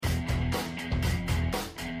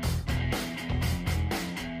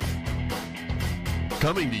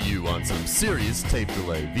Coming to you on some serious tape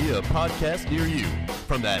delay via a podcast near you.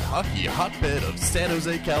 From that hockey hotbed of San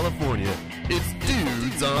Jose, California, it's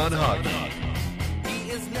Dudes on Hockey. He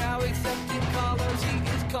is now accepting callers. He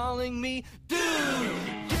is calling me dude.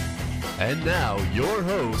 And now, your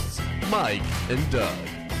hosts, Mike and Doug.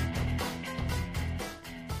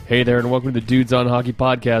 Hey there, and welcome to the Dudes on Hockey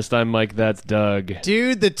podcast. I'm Mike, that's Doug.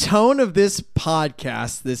 Dude, the tone of this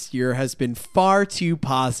podcast this year has been far too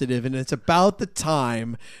positive, and it's about the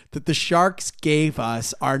time that the Sharks gave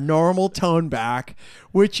us our normal tone back,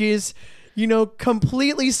 which is, you know,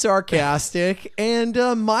 completely sarcastic and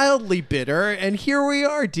mildly bitter. And here we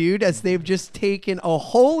are, dude, as they've just taken a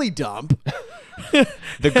holy dump.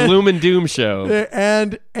 The gloom and doom show.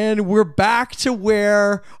 And we're back to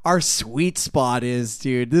where our sweet spot is,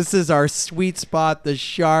 dude. This is our sweet spot. The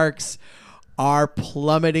Sharks are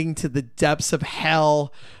plummeting to the depths of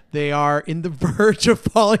hell. They are in the verge of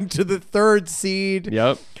falling to the third seed.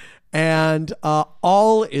 Yep. And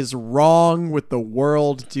all is wrong with the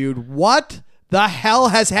world, dude. What the hell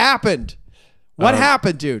has happened? What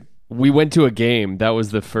happened, dude? We went to a game. That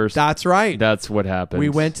was the first. That's right. That's what happened. We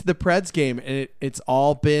went to the Preds game, and it's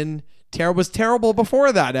all been terrible. It was terrible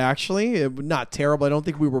before that, actually. Not terrible. I don't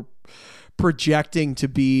think we were projecting to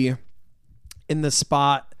be in the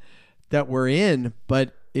spot that we're in,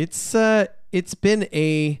 but it's been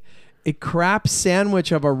a crap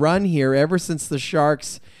sandwich of a run here ever since the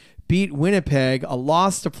Sharks beat Winnipeg, a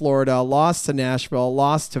loss to Florida, a loss to Nashville, a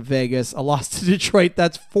loss to Vegas, a loss to Detroit.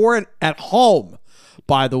 That's 4 at home,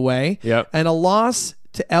 by the way. Yep. And a loss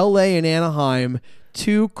to LA and Anaheim,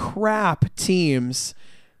 two crap teams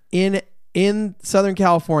in Southern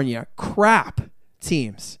California. Crap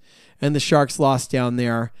teams. And the Sharks lost down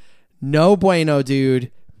there. No bueno,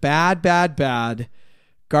 dude. Bad.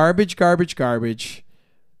 Garbage.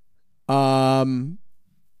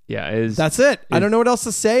 Yeah, That's it. I don't know what else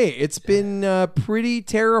to say. It's been pretty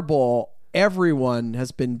terrible. Everyone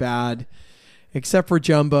has been bad, except for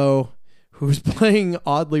Jumbo, who's playing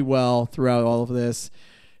oddly well throughout all of this.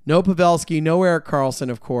 No Pavelski, no Erik Karlsson,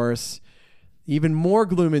 of course. Even more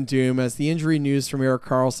gloom and doom as the injury news from Erik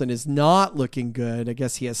Karlsson is not looking good. I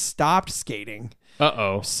guess he has stopped skating.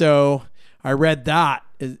 Uh-oh. So I read that,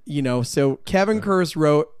 so Kevin Kurz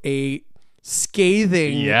wrote a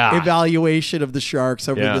scathing evaluation of the Sharks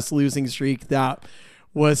over this losing streak that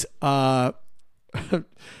was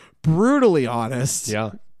brutally honest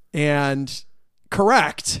and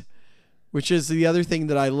correct, which is the other thing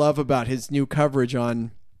that I love about his new coverage on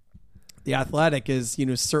The Athletic is,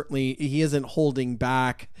 certainly he isn't holding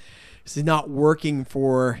back. He's not working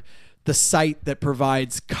for the site that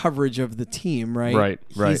provides coverage of the team, right?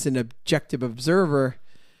 Right. He's an objective observer.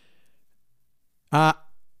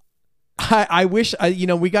 I wish,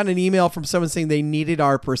 we got an email from someone saying they needed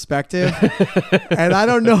our perspective. And I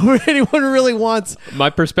don't know if anyone really wants.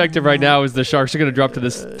 My perspective right now is the Sharks are going to drop to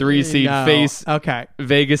this 3-seed face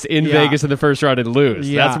Vegas in the first round and lose.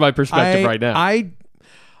 Yeah. That's my perspective right now.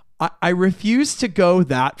 I refuse to go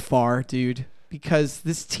that far, dude, because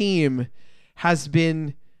this team has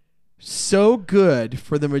been so good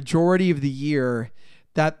for the majority of the year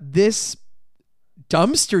that this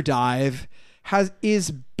dumpster dive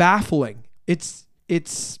is baffling.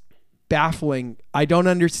 It's baffling. I don't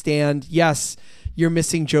understand. Yes, you're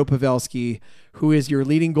missing Joe Pavelski, who is your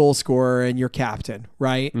leading goal scorer and your captain,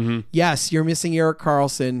 right? Mm-hmm. Yes, you're missing Erik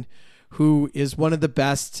Karlsson, who is one of the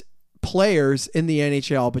best players in the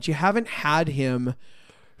NHL, but you haven't had him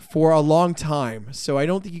for a long time. So I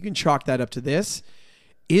don't think you can chalk that up to this.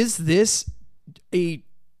 Is this a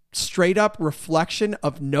straight up reflection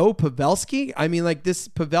of no Pavelski? I mean, this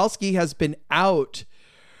Pavelski has been out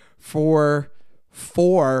for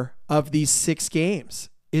 4 of these 6 games.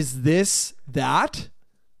 Is this that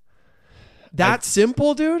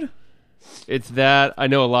simple, dude? It's that. I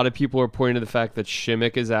know a lot of people are pointing to the fact that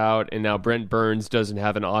Šimek is out and now Brent Burns doesn't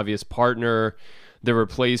have an obvious partner. The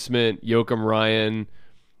replacement, Joakim Ryan,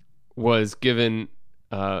 was given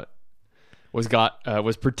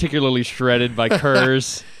was particularly shredded by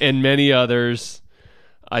Kurz and many others.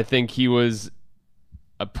 I think he was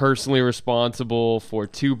personally responsible for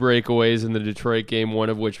 2 breakaways in the Detroit game, one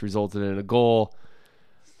of which resulted in a goal.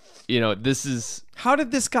 This is... How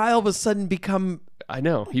did this guy all of a sudden become... I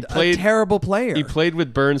know. He played a terrible player. He played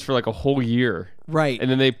with Burns for a whole year. Right.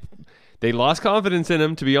 And then they lost confidence in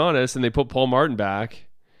him, to be honest, and they put Paul Martin back.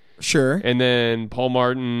 Sure. And then Paul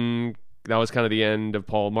Martin... That was kind of the end of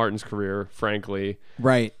Paul Martin's career, frankly.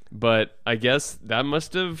 Right. But I guess that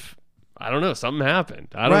must have, I don't know, something happened.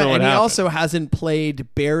 I don't know what happened. And he also hasn't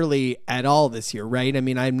played barely at all this year, right? I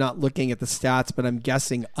mean, I'm not looking at the stats, but I'm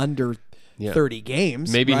guessing under 30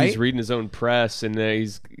 games. Maybe right? he's reading his own press and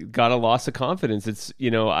he's got a loss of confidence. It's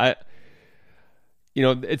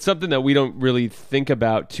it's something that we don't really think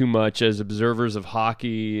about too much as observers of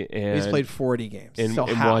hockey. And He's played 40 games. and, so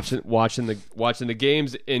and half. watching the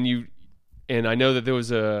games. And I know that there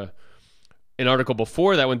was an article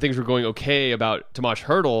before that when things were going okay about Tomas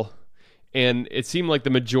Hertl. And it seemed like the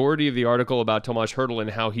majority of the article about Tomas Hertl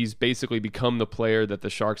and how he's basically become the player that the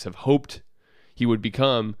Sharks have hoped he would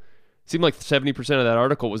become. It seemed like 70% of that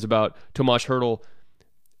article was about Tomas Hertl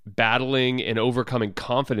battling and overcoming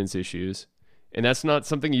confidence issues. And that's not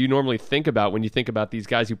something you normally think about when you think about these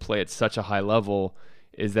guys who play at such a high level,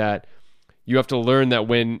 is that you have to learn that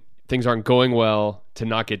when things aren't going well, to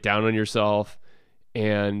not get down on yourself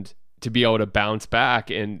and to be able to bounce back.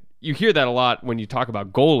 And you hear that a lot when you talk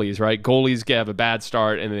about goalies, right? Goalies have a bad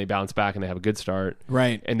start and then they bounce back and they have a good start.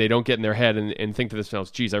 Right. And they don't get in their head and think to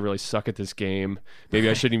themselves, geez, I really suck at this game. Maybe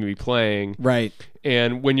I shouldn't even be playing. Right.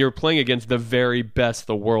 And when you're playing against the very best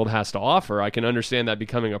the world has to offer, I can understand that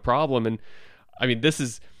becoming a problem. And I mean, this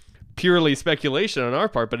is purely speculation on our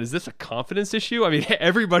part, but is this a confidence issue? I mean,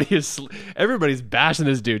 everybody's bashing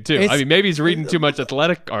this dude too. I mean, maybe he's reading too much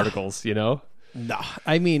athletic articles, No,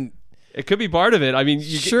 I mean, it could be part of it. I mean,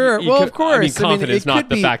 sure. you well, could, of course. I mean, confidence, it not could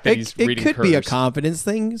the be, fact that he's reading It could be a Kurz. confidence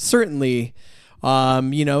thing, certainly.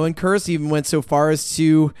 And Kurz even went so far as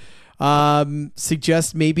to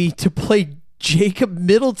suggest maybe to play Jacob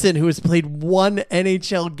Middleton, who has played one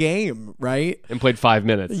NHL game, right? And played 5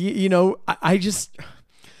 minutes.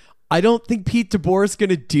 I don't think Pete DeBoer is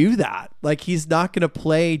going to do that. Like, he's not going to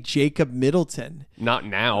play Jacob Middleton. Not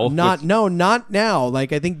now. Not now.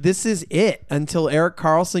 Like, I think this is it until Erik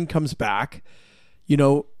Karlsson comes back.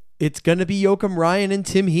 It's going to be Joakim Ryan and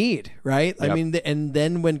Tim Heed, right? Yep. I mean, and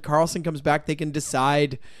then when Karlsson comes back, they can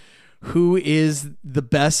decide who is the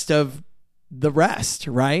best of the rest,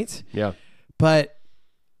 right? Yeah. But,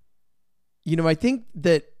 I think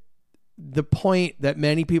that the point that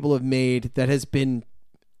many people have made that has been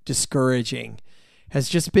discouraging has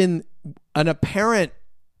just been an apparent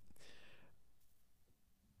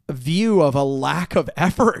view of a lack of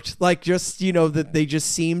effort. Like, just, that they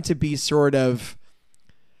just seem to be sort of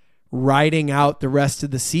riding out the rest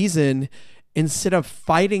of the season instead of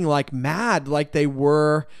fighting like mad like they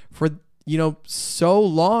were for so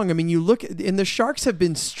long. I mean, you look, and the Sharks have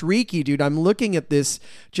been streaky, dude. I'm looking at this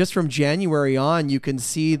just from January on. You can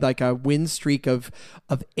see like a win streak of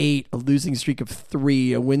 8, a losing streak of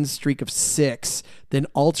 3, a win streak of 6, then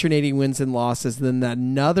alternating wins and losses, then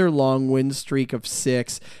another long win streak of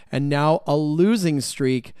 6, and now a losing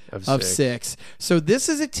streak of 6. So this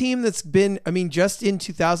is a team that's been, just in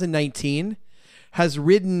 2019 has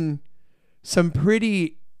ridden some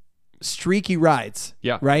pretty streaky rides.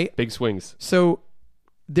 Yeah. Right? Big swings. So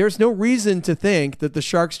there's no reason to think that the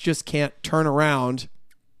Sharks just can't turn around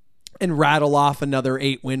and rattle off another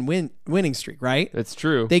 8-winning streak, right? That's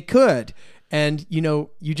true. They could. And, you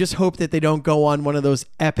just hope that they don't go on one of those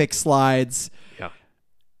epic slides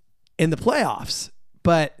in the playoffs.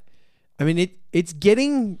 But, it's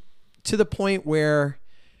getting to the point where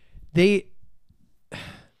they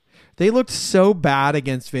looked so bad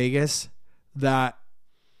against Vegas that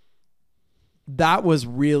was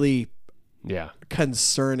really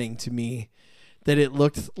concerning to me, that it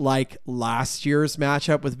looked like last year's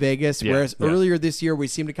matchup with Vegas, whereas earlier this year we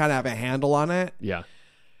seemed to kind of have a handle on it. Yeah.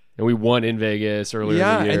 And we won in Vegas earlier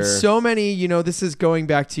in the year. And so many, this is going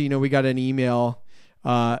back to, we got an email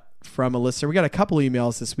from a listener. We got a couple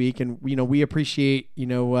emails this week, and, we appreciate,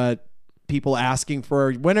 people asking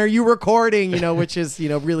for when are you recording, which is,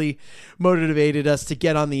 really motivated us to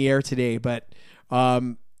get on the air today. But,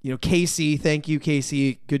 Casey, thank you,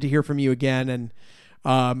 Casey. Good to hear from you again.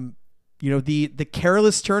 And, the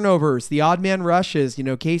careless turnovers, the odd man rushes,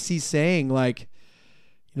 Casey's saying like,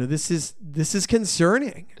 this is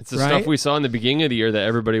concerning. It's the stuff we saw in the beginning of the year that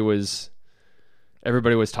everybody was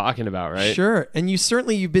talking about, right? Sure. And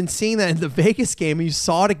you've been seeing that in the Vegas game, and you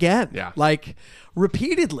saw it again, like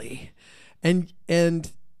repeatedly. And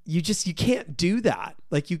you can't do that.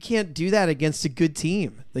 Like, you can't do that against a good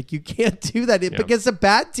team. Like, you can't do that against a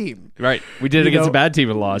bad team. Right. We did it against a bad team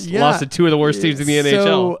and lost. Yeah. Lost to 2 of the worst teams in the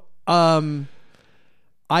NHL. So,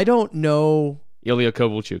 I don't know. Ilya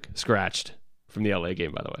Kovalchuk scratched from the LA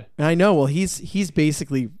game, by the way. I know. Well, he's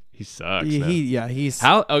basically, he sucks. He's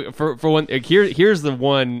how for one. Here's the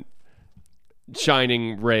one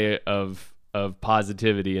shining ray of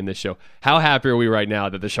positivity in this show. How happy are we right now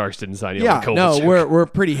that the Sharks didn't sign Ilya Kovalchuk? No, we're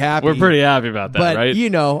pretty happy. We're pretty happy about that, but, right?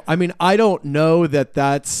 I don't know that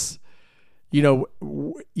that's,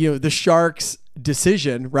 the Sharks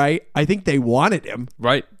decision, right? I think they wanted him.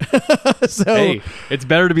 Right. So Hey, it's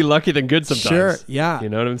better to be lucky than good sometimes. Sure, yeah. You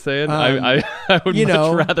know what I'm saying? I would you much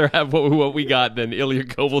know, rather have what we got than Ilya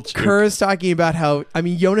Kovalchuk. Kerr's talking about how, I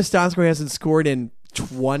mean, Jonas Donskoy hasn't scored in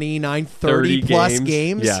 29, 30 plus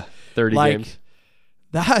games. Yeah, 30 games.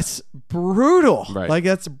 That's brutal. Right. Like,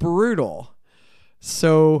 that's brutal.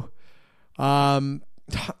 So,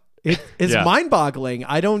 it's Yeah. mind-boggling.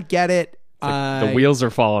 I don't get it. The wheels are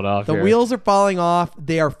falling off. The here. wheels are falling off.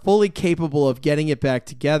 They are fully capable of getting it back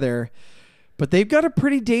together. But they've got a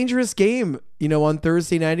pretty dangerous game, on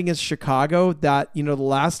Thursday night against Chicago. That, the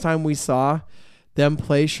last time we saw them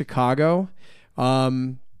play Chicago,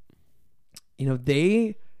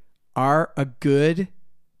 they are a good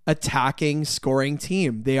attacking, scoring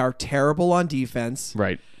team. They are terrible on defense,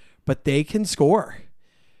 Right. but they can score.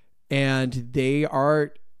 And they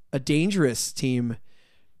are a dangerous team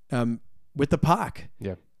with the puck.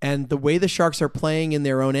 Yeah. And the way the Sharks are playing in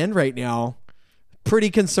their own end right now, pretty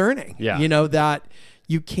concerning. Yeah. That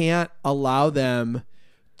you can't allow them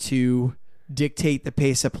to dictate the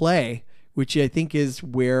pace of play, which I think is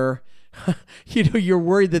where, you're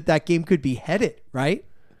worried that game could be headed, right?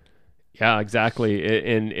 Yeah, exactly.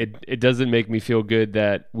 It doesn't make me feel good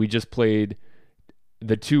that we just played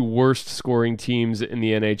the two worst scoring teams in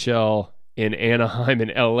the NHL in Anaheim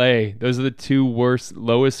and LA. Those are the two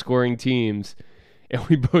lowest scoring teams. And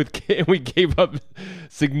we gave up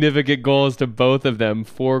significant goals to both of them,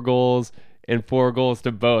 4 goals and 4 goals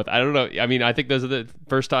to both. I don't know. I mean, I think those are the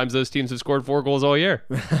first times those teams have scored 4 goals all year.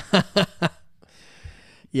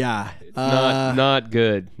 Yeah. Not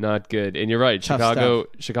good. Not good. And you're right. Tough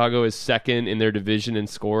Chicago is second in their division in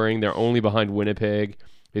scoring. They're only behind Winnipeg.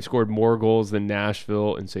 They've scored more goals than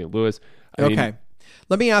Nashville and St. Louis. I mean,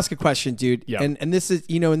 let me ask a question, dude. Yeah. And this is,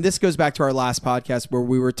 and this goes back to our last podcast where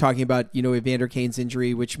we were talking about, Evander Kane's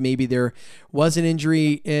injury, which maybe there was an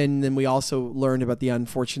injury. And then we also learned about the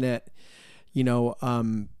unfortunate,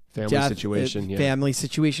 family situation. Family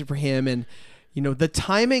situation for him. And, the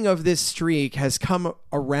timing of this streak has come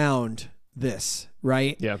around this,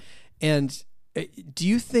 right? Yeah. And do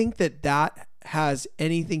you think that has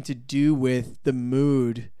anything to do with the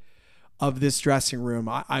mood of this dressing room?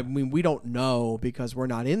 I mean, we don't know because we're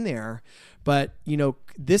not in there, but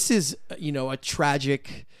this is, a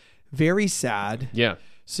tragic, very sad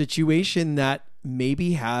situation that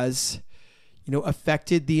maybe has,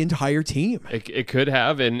 affected the entire team. It could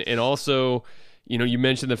have. And also, you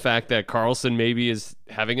mentioned the fact that Karlsson maybe is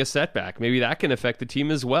having a setback. Maybe that can affect the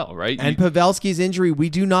team as well, right? And Pavelski's injury, we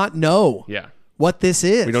do not know what this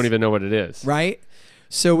is. We don't even know what it is. Right?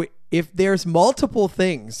 So if there's multiple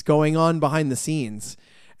things going on behind the scenes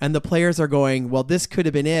and the players are going, well, this could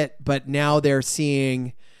have been it, but now they're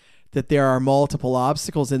seeing that there are multiple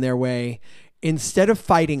obstacles in their way, instead of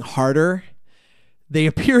fighting harder, they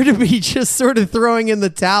appear to be just sort of throwing in the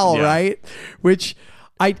towel, right? Which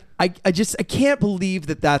I can't believe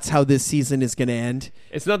that that's how this season is going to end.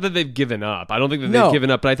 It's not that they've given up. I don't think that they've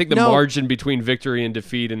given up, but I think the margin between victory and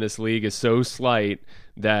defeat in this league is so slight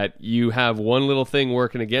that you have one little thing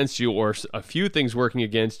working against you or a few things working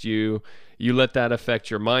against you. You let that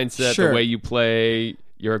affect your mindset, the way you play,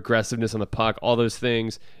 your aggressiveness on the puck, all those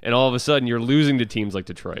things, and all of a sudden you're losing to teams like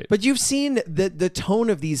Detroit. But you've seen the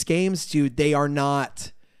tone of these games, dude. They are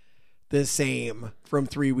not the same from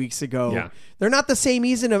 3 weeks ago. Yeah. They're not the same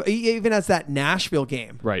even as that Nashville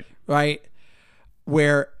game. Right.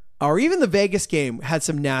 Or even the Vegas game had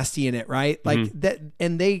some nasty in it, right? Like that,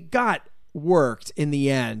 and they got worked in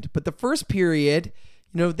the end. But the first period,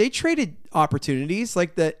 they traded opportunities.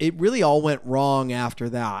 Like it really all went wrong after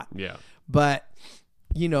that. Yeah. But,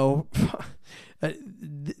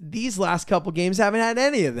 these last couple games haven't had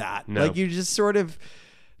any of that. No. Like you just sort of,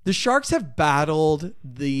 the Sharks have battled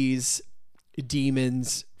these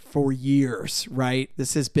demons for years, right?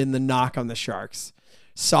 This has been the knock on the Sharks.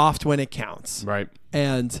 Soft when it counts. Right.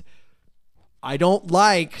 And I don't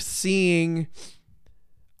mind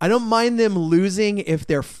them losing if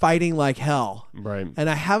they're fighting like hell. Right. And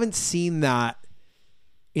I haven't seen that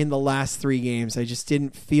in the last 3 games. I just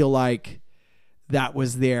didn't feel like that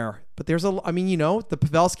was there. But there's the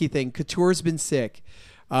Pavelski thing. Couture's been sick.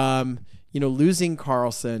 Losing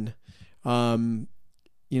Karlsson.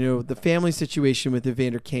 The family situation with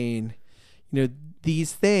Evander Kane.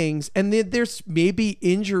 These things. And then there's maybe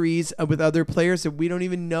injuries with other players that we don't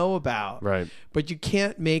even know about. Right. But you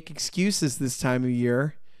can't make excuses this time of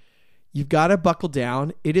year. You've got to buckle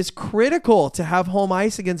down. It is critical to have home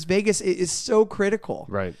ice against Vegas. It is so critical.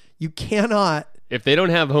 Right. You cannot. If they don't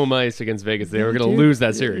have home ice against Vegas, they were going to lose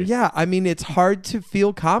that series. Yeah. I mean, it's hard to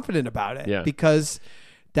feel confident about it because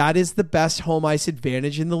that is the best home ice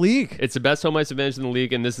advantage in the league. It's the best home ice advantage in the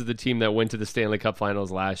league, and this is the team that went to the Stanley Cup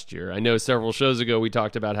Finals last year. I know several shows ago we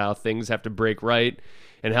talked about how things have to break right,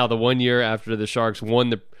 and how the 1 year after the Sharks won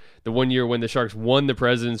the 1 year when the Sharks won the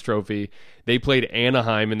President's Trophy, they played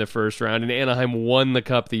Anaheim in the first round, and Anaheim won the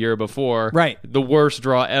Cup the year before. Right. The worst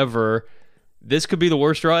draw ever. This could be the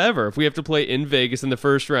worst draw ever. If we have to play in Vegas in the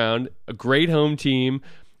first round, a great home team,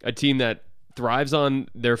 a team that thrives on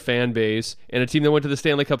their fan base, and a team that went to the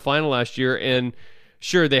Stanley Cup Final last year, and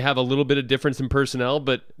sure, they have a little bit of difference in personnel,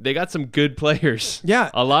 but they got some good players.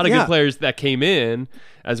 Yeah. A lot of good players that came in,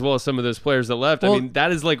 as well as some of those players that left. Well, I mean,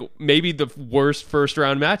 that is like maybe the worst first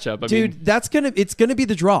round matchup. Dude, it's gonna be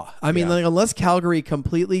the draw. I mean, like, unless Calgary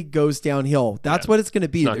completely goes downhill, that's what it's gonna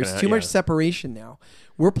be. There's too much separation now.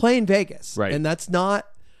 We're playing Vegas, right? And that's not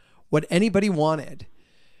what anybody wanted.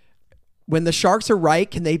 When the Sharks are right,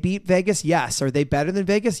 can they beat Vegas? Yes. Are they better than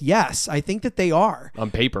Vegas? Yes. I think that they are.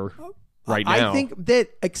 On paper, right now. I think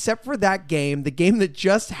that except for that game, the game that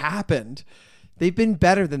just happened, they've been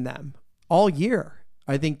better than them all year.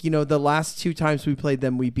 I think, the last 2 times we played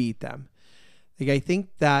them, we beat them. Like, I think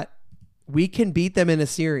that we can beat them in a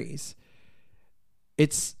series.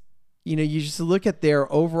 It's, you just look at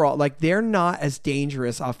their overall, like, they're not as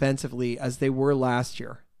dangerous offensively as they were last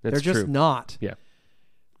year. They're just not. Yeah.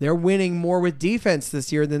 They're winning more with defense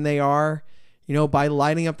this year than they are, by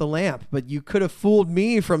lighting up the lamp. But you could have fooled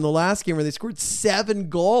me from the last game where they scored 7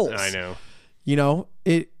 goals. I know.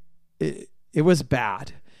 It was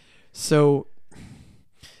bad. So,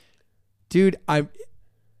 dude,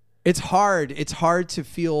 it's hard. It's hard to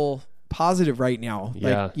feel positive right now.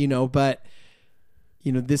 Yeah. Like, but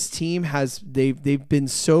this team they've been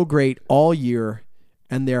so great all year,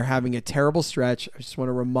 and they're having a terrible stretch. I just want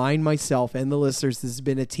to remind myself and the listeners, this has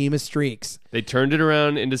been a team of streaks. They turned it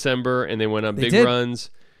around in December, and they went on big runs.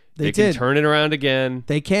 They did. can turn it around again.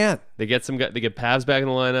 They can. They get Pavs back in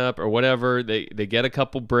the lineup or whatever. They get a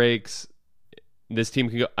couple breaks. This team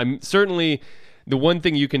can go. I'm certainly the one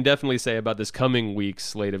thing you can definitely say about this coming week's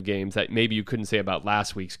slate of games that maybe you couldn't say about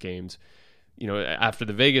last week's games, after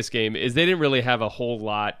the Vegas game, is they didn't really have a whole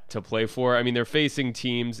lot to play for. I mean, they're facing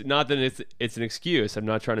teams, not that it's an excuse. I'm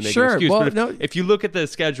not trying to make an excuse. Well, but if you look at the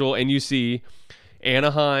schedule and you see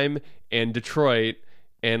Anaheim and Detroit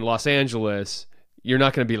and Los Angeles, you're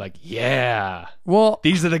not going to be like, yeah, well,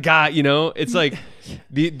 these are the guys, it's like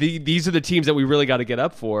these are the teams that we really got to get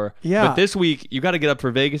up for. Yeah. But this week you got to get up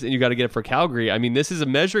for Vegas and you got to get up for Calgary. I mean, this is a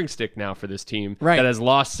measuring stick now for this team right. that has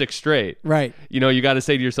lost 6 straight. Right. You got to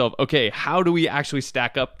say to yourself, okay, how do we actually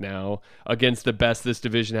stack up now against the best this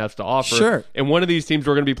division has to offer? Sure. And one of these teams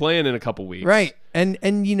we're going to be playing in a couple weeks. Right. And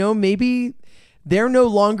maybe they're no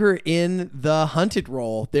longer in the hunted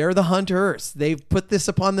role. They're the hunters. They've put this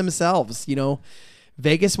upon themselves,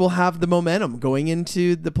 Vegas will have the momentum going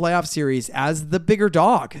into the playoff series as the bigger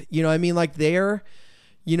dog. Like they're,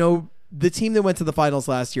 the team that went to the finals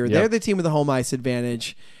last year, they're the team with the home ice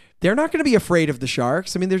advantage. They're not going to be afraid of the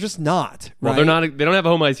Sharks. I mean, they're just not. Well, right? they're not. They don't have a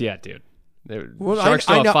home ice yet, dude. Sharks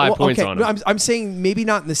still have 5 points on them. I'm saying maybe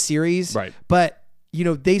not in the series, right? But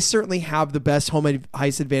they certainly have the best home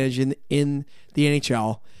ice advantage in the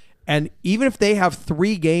NHL. And even if they have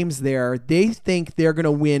 3 games there, they think they're going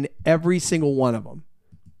to win every single one of them.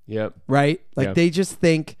 Yep. Right? Like they just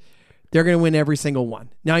think they're going to win every single one.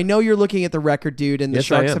 Now, I know you're looking at the record, dude, and the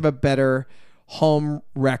Sharks have a better home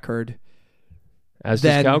record. As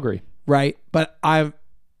does Calgary. Right? But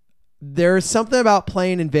there's something about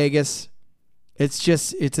playing in Vegas.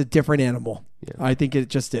 It's a different animal. Yeah. I think it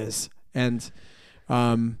just is. And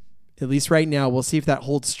at least right now, we'll see if that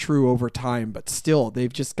holds true over time. But still,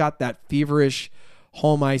 they've just got that feverish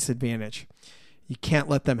home ice advantage. You can't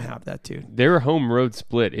let them have that, dude. Their home road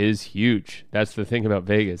split is huge. That's the thing about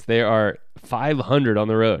Vegas. They are 500 on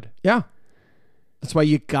the road. Yeah. That's why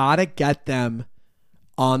you got to get them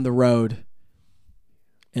on the road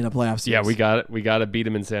in a playoff series. Yeah, we got to beat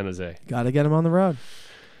them in San Jose. Got to get them on the road.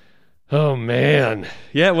 Oh, man.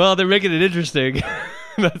 Yeah, well, they're making it interesting.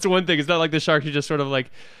 That's one thing. It's not like the Sharks are just sort of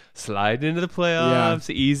like slide into the playoffs,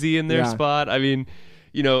 easy in their spot. I mean,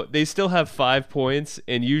 they still have 5 points,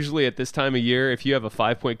 and usually at this time of year, if you have a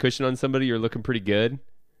 5-point cushion on somebody, you're looking pretty good.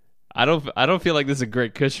 I don't feel like this is a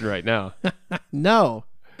great cushion right now. No.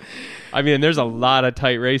 I mean, there's a lot of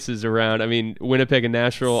tight races around. I mean, Winnipeg and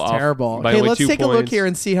Nashville off terrible. by Okay, only let's 2 take points. a look here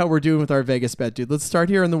and see how we're doing with our Vegas bet, dude. Let's start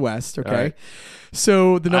here in the West, okay? Right.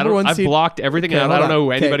 So the number one I've seed... blocked everything out. I don't know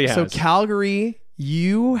who anybody has. So Calgary,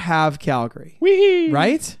 you have Calgary. Whee!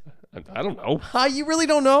 Right? I don't know. You really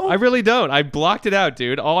don't know? I really don't. I blocked it out,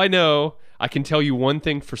 dude. All I know, I can tell you one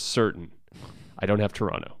thing for certain. I don't have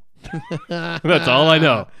Toronto. That's all I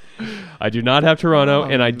know. I do not have Toronto,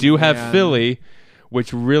 and I do have man. Philly,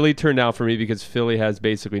 which really turned out for me because Philly has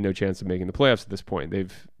basically no chance of making the playoffs at this point.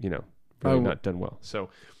 They've, really not done well. So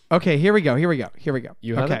Okay, here we go. You have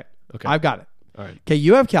okay. it? Okay. I've got it. All right. Okay,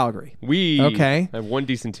 you have Calgary. We Okay. have one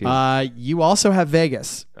decent team. You also have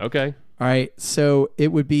Vegas. Okay. All right, so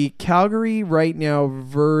it would be Calgary right now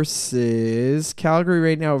versus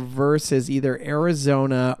either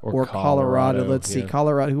Arizona or Colorado. Let's see, yeah.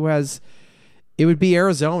 Colorado. Who has? It would be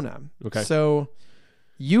Arizona. Okay. So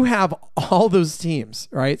you have all those teams,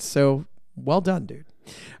 right? So well done, dude.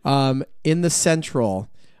 In the Central,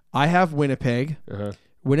 I have Winnipeg. Uh-huh.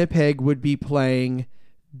 Winnipeg would be playing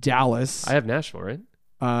Dallas. I have Nashville,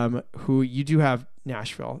 right? Who you do have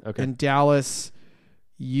Nashville. Okay. And Dallas,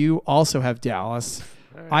 you also have Dallas.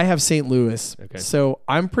 All right. I have St. Louis. Okay. So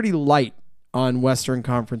I'm pretty light on Western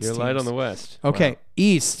Conference You're teams. light on the West. Okay. Wow.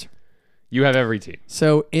 East. You have every team.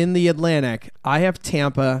 So in the Atlantic, I have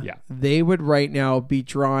Tampa. Yeah. They would right now be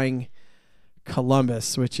drawing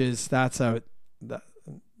Columbus, which is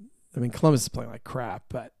Columbus is playing like crap,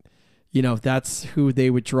 but that's who they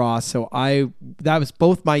would draw. So that was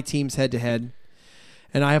both my teams head to head.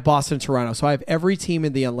 And I have Boston and Toronto. So I have every team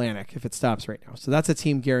in the Atlantic if it stops right now. So that's a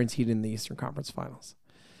team guaranteed in the Eastern Conference Finals,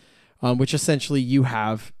 which essentially you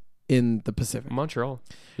have in the Pacific. Montreal.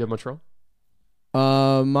 You have Montreal?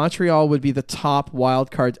 Montreal would be the top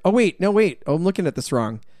wild card. Oh, wait. Oh, I'm looking at this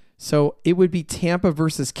wrong. So it would be Tampa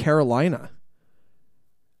versus Carolina.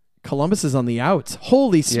 Columbus is on the outs.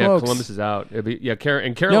 Holy smokes. Yeah, Columbus is out.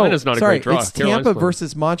 And Carolina's not a great draw. It's Carolina's Tampa playing.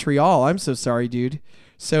 versus Montreal. I'm so sorry, dude.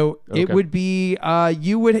 So it Okay. would be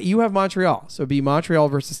you have Montreal. So it'd be Montreal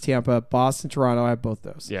versus Tampa, Boston, Toronto. I have both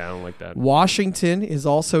those. Yeah, I don't like that. Washington is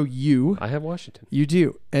also you. I have Washington. You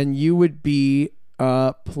do. And you would be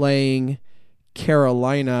playing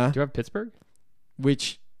Carolina, Do you have Pittsburgh?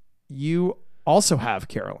 which you also have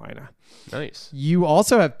Carolina. Nice. You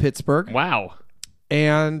also have Pittsburgh. Wow.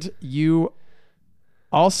 And you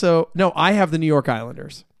also I have the New York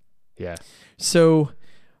Islanders. Yeah. So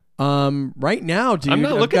right now, dude, I'm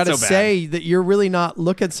not looking I've got to so bad. say that you're really not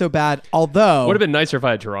looking so bad. Although Would have been nicer if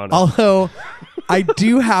I had Toronto. although I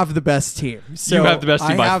do have the best team. So you have the best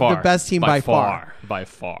team by I have far. the best team by far. By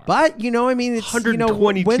far. But it's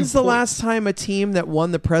 122 when's the points. last time a team that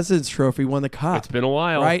won the President's Trophy won the cup? It's been a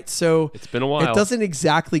while. right? So It's been a while. It doesn't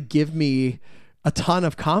exactly give me a ton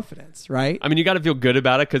of confidence, right? I mean, you got to feel good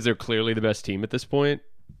about it because they're clearly the best team at this point.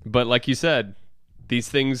 But like you said, these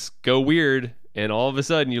things go weird, and all of a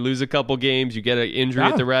sudden you lose a couple games, you get an injury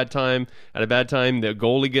Yeah. at a bad time, the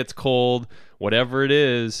goalie gets cold, whatever it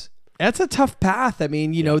is. That's a tough path. I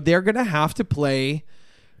mean, they're going to have to play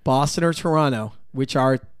Boston or Toronto, which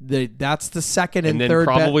are that's the second and And then third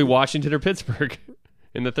probably Washington or Pittsburgh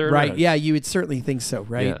in the third right. round. Yeah, you would certainly think so,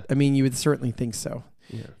 right? Yeah. I mean, you would certainly think so.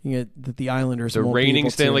 Yeah. That the Islanders The won't be reigning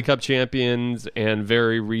able Stanley to. Cup champions and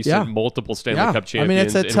very recent Yeah. multiple Stanley Yeah, Cup I champions mean,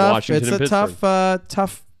 it's a in tough, Washington it's and a Pittsburgh.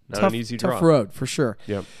 tough Not an easy tough draw. road for sure.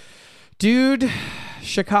 Yep. Dude,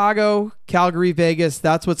 Chicago, Calgary, Vegas.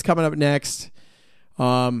 That's what's coming up next.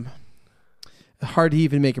 Hard to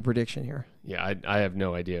even make a prediction here. Yeah, I have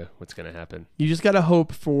no idea what's going to happen. You just got to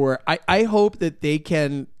hope for. I hope that they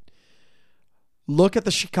can look at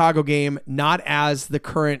the Chicago game not as the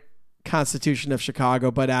current constitution of Chicago,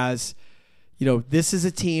 but as this is a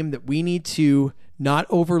team that we need to not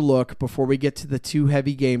overlook before we get to the two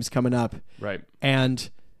heavy games coming up, Right. and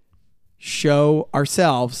show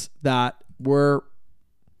ourselves that we're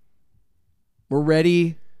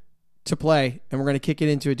ready to play and we're going to kick it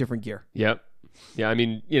into a different gear. Yep. Yeah, I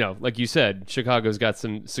mean, like you said, Chicago's got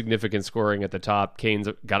some significant scoring at the top. Kane's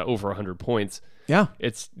got over 100 points. Yeah.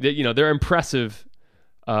 It's they're impressive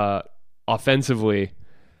offensively,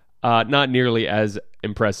 not nearly as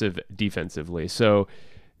impressive defensively. So,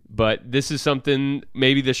 but this is something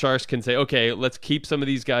maybe the Sharks can say, okay, let's keep some of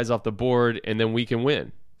these guys off the board and then we can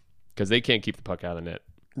win because they can't keep the puck out of net.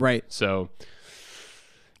 Right. So,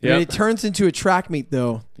 When yeah, it turns into a track meet,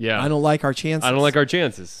 though, Yeah. I don't like our chances. I don't like our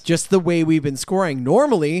chances. Just the way we've been scoring.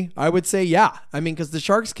 Normally, I would say, yeah. I mean, because the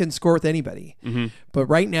Sharks can score with anybody. Mm-hmm. But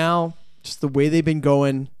right now, just the way they've been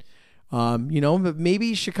going, but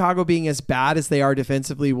maybe Chicago being as bad as they are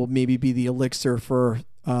defensively will maybe be the elixir for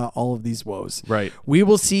all of these woes. Right. We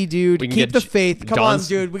will see, dude. We can Keep get the faith. Come on,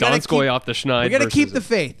 dude. We gotta Donskoy keep, off the schneid. we gotta keep versus-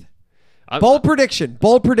 the faith. I'm- Bold prediction.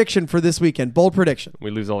 Bold prediction for this weekend. Bold prediction.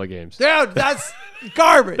 We lose all the games. Dude, that's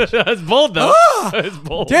garbage. That's bold, though. Ah! That's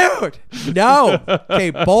bold. Dude, no.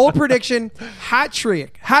 Okay, bold prediction. Hat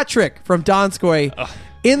trick from Donskoy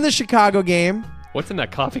in the Chicago game. What's in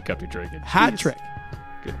that coffee cup you're drinking? Hat Jeez. trick.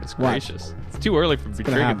 Goodness Watch. gracious. It's too early for me It's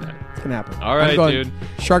gonna drinking happen. that. It's gonna happen. All right, I'm going, dude.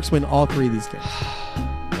 Sharks win all 3 of these games.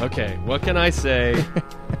 Okay, what can I say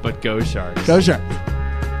but go Sharks? Go Sharks.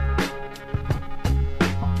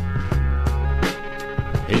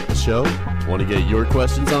 Hate the show? Want to get your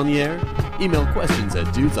questions on the air? Email questions at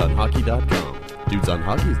dudesonhockey.com. Dudes on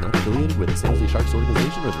Hockey is not affiliated with the San Jose Sharks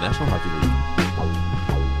organization or the National Hockey League.